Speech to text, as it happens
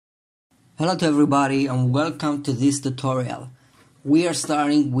Hello to everybody and welcome to this tutorial. We are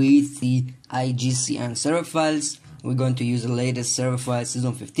starting with the IGCN server files. We're going to use the latest server file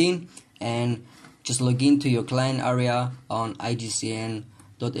season 15 and just log into your client area on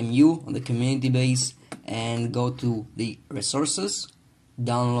igcn.mu on the community base and go to the resources,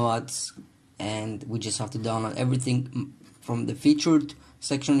 downloads, and we just have to download everything from the featured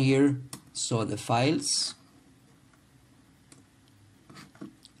section here. So the files,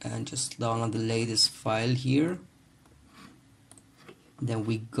 and just download the latest file here. Then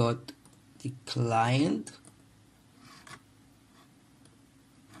we got the client,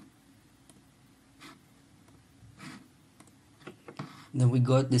 then we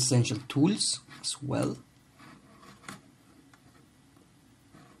got the essential tools as well.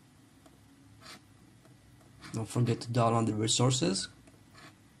 Don't forget to download the resources,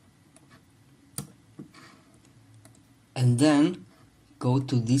 and then go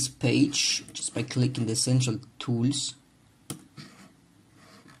to this page just by clicking the essential tools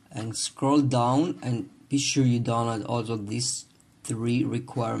and scroll down, and be sure you download also these 3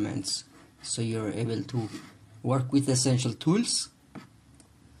 requirements so you're able to work with essential tools.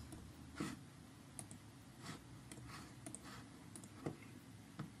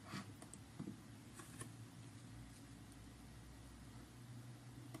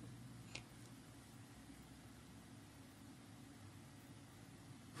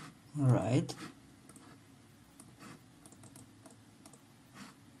 Alright,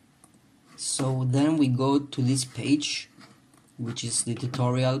 so then we go to this page, which is the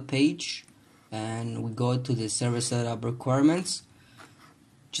tutorial page, and we go to the server setup requirements.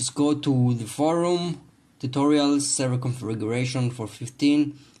 Just go to the forum, tutorials, server configuration for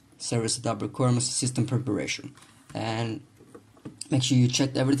 15, server setup requirements, system preparation, and make sure you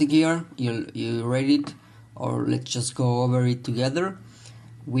checked everything here. You read it, or let's just go over it together.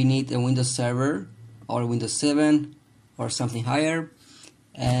 We need a Windows Server or Windows 7 or something higher,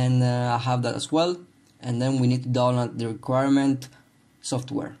 and I have that as well. And then we need to download the requirement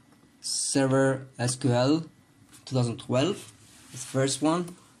software, Server SQL 2012, the first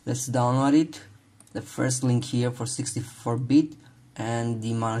one. Let's download it. The first link here for 64-bit and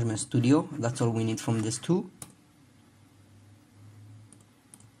the Management Studio. That's all we need from these two.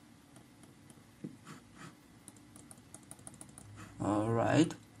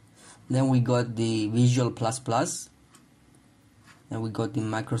 Alright, then we got the Visual++, then we got the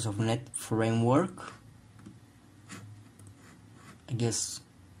Microsoft Net framework. I guess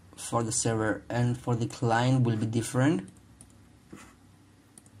for the server and for the client will be different.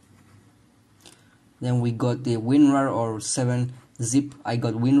 Then we got the WinRAR or 7-zip. I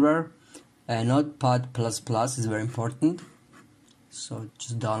got WinRAR, Notepad++ is very important, so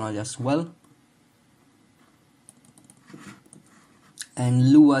just download it as well.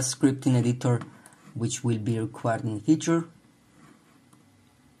 And Lua scripting editor, which will be required in the future.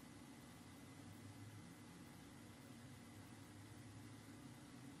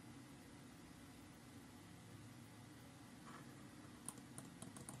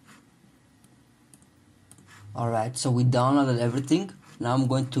 Alright, so we downloaded everything. Now I'm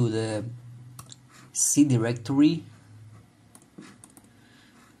going to the C directory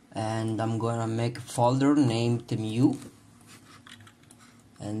and I'm gonna make a folder named mu.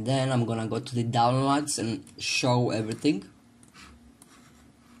 And then I'm gonna go to the downloads and show everything.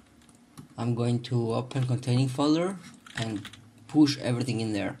 I'm going to open containing folder and push everything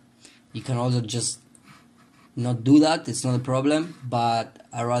in there. You can also just not do that, it's not a problem, but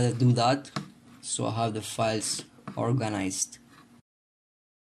I rather do that so I have the files organized.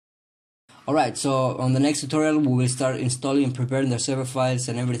 Alright, so on the next tutorial we will start installing and preparing the server files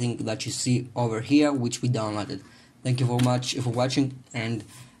and everything that you see over here, which we downloaded. Thank you very much for watching, and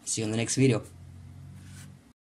see you in the next video.